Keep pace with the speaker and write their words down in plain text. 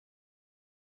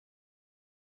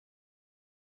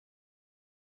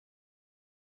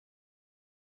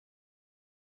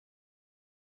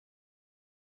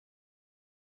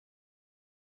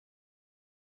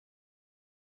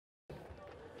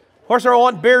Horse number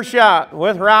 1, Beer Shot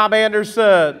with Rob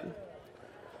Anderson.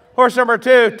 Horse number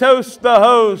 2, Toast the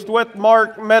Host with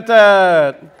Mark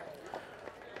Method.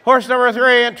 Horse number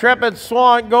 3, Intrepid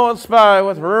Swan Going Spy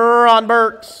with Ron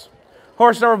Burks.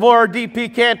 Horse number 4,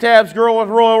 DP Cantab's Girl with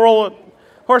Royal Rollin'.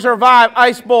 Horse number 5,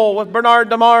 Ice Bowl with Bernard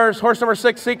DeMars. Horse number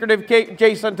 6, Secretive Kate,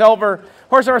 Jason Telver.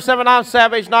 Horse number 7, I'm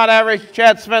Savage, Not Average,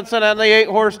 Chad Svensson. And the 8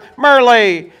 horse,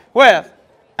 Merle with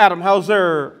Adam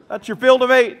Hauser. That's your field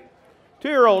of 8.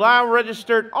 2-year-old, I'm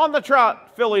registered on the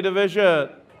trot, filly division.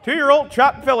 2-year-old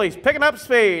trot fillies picking up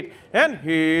speed. And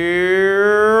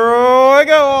here we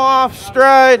go off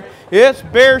stride. It's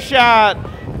Beer Shot.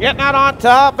 Getting out on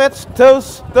top, it's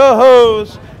Toast the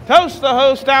Host. Toast the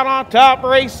Host out on top,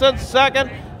 racing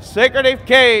second, Secretive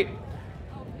Kate.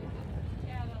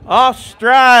 Off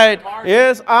stride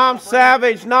is I'm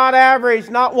Savage, Not Average,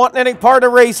 not wanting any part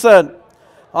of racing.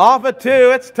 Off at 2,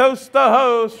 it's Toast the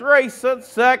Host, racing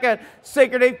second,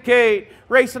 Secretive Kate.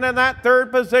 Racing in that 3rd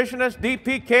position is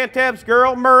DP Cantab's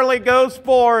Girl. Merle goes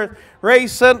 4th.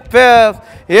 Racing 5th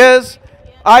is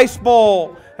Ice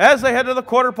Bowl. As they head to the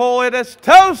quarter pole, it is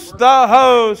Toast the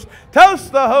Host.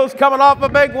 Toast the Host coming off a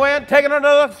big win, taking it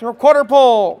to the quarter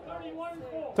pole.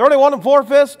 31 and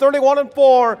 4/5, 31 and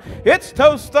 4. It's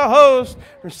Toast the Host.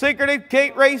 Secretive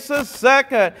Kate races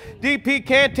second. DP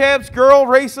Cantab's Girl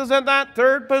races in that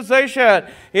 3rd position.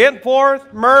 In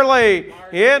 4th, Merle.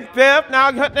 In 5th,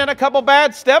 now getting in a couple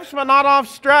bad steps, but not off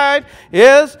stride,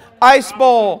 is Ice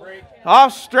Bowl.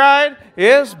 Off stride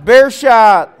is Beer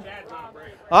Shot.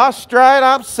 Off stride,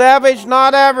 I'm Savage,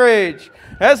 Not Average.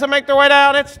 As they make their way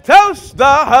down, it's Toast the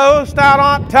Host out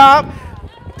on top.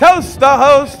 Toast the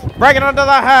Host, breaking into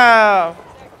the half.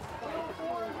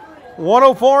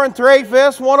 104 and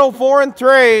 3/5, 104 and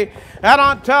 3. Out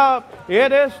on top,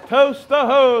 it is Toast the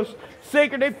Host.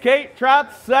 Secretive Kate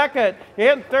trots second.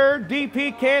 In 3rd,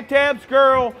 DP Cantab's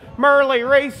Girl. Merle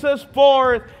races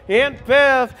 4th. In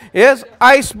 5th is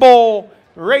Ice Bowl.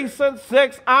 Racing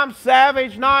 6th, I'm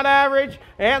Savage, Not Average.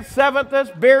 And 7th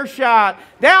is Beer Shot.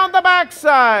 Down the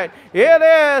backside, it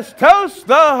is Toast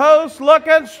the Host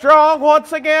looking strong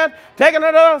once again. Taking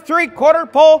it to a 3/4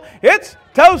 pole, it's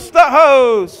Toast the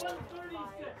Host.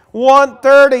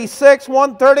 136,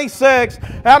 136.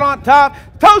 Out on top,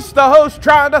 Toast the Host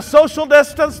trying to social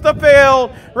distance the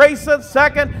field. Racing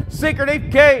second, Secretive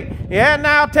Kate. And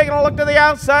now taking a look to the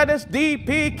outside is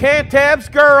DP Cantab's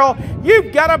Girl.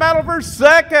 You've got a battle for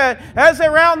second. As they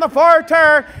round the far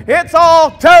turn, it's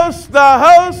all Toast the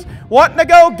Host. Wanting to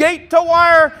go gate to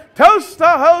wire. Toast the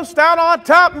Host out on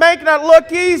top, making it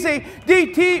look easy.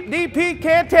 DP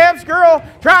Cantab's Girl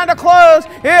trying to close.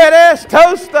 It is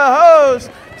Toast the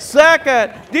Host.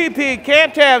 Second, DP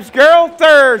Cantab's Girl.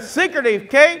 3rd, Secretive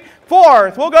Kate.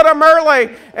 4th, we'll go to Merle.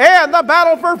 And the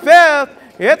battle for 5th,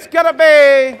 it's going to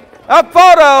be a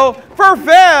photo for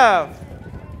 5th.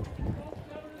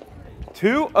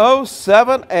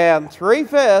 2:07 and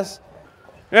 3/5.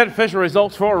 And official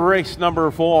results for race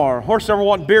number 4. Horse number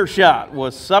 1, Beer Shot,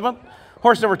 was 7th.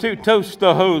 Horse number 2, Toast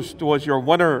the Host, was your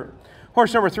winner.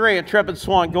 Horse number 3, Intrepid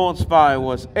Swan Going Spy,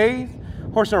 was 8th.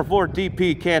 Horse number 4,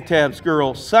 DP Cantab's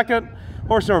Girl, 2nd.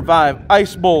 Horse number 5,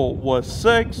 Ice Bowl, was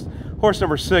 6th. Horse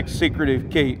number 6, Secretive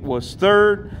Kate, was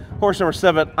 3rd. Horse number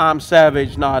 7, I'm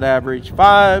Savage, Not Average,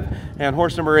 5. And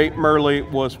horse number 8, Merle,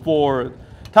 was 4th.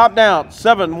 Top down,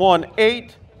 7, 1,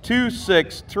 8, 2,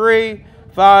 6, 3,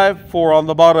 5, 4 on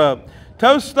the bottom.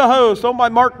 Toast the Host, owned by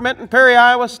Mark Minton, Perry,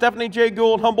 Iowa. Stephanie J.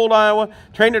 Gould, Humboldt, Iowa.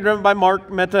 Trained and driven by Mark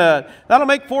Minton. That'll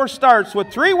make 4 starts with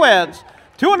 3 wins,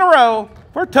 2 in a row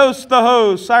for Toast the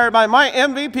Host. Sired by my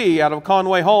MVP out of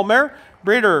Conway Hall Mare,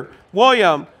 breeder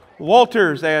William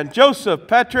Walters and Joseph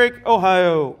Patrick,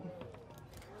 Ohio.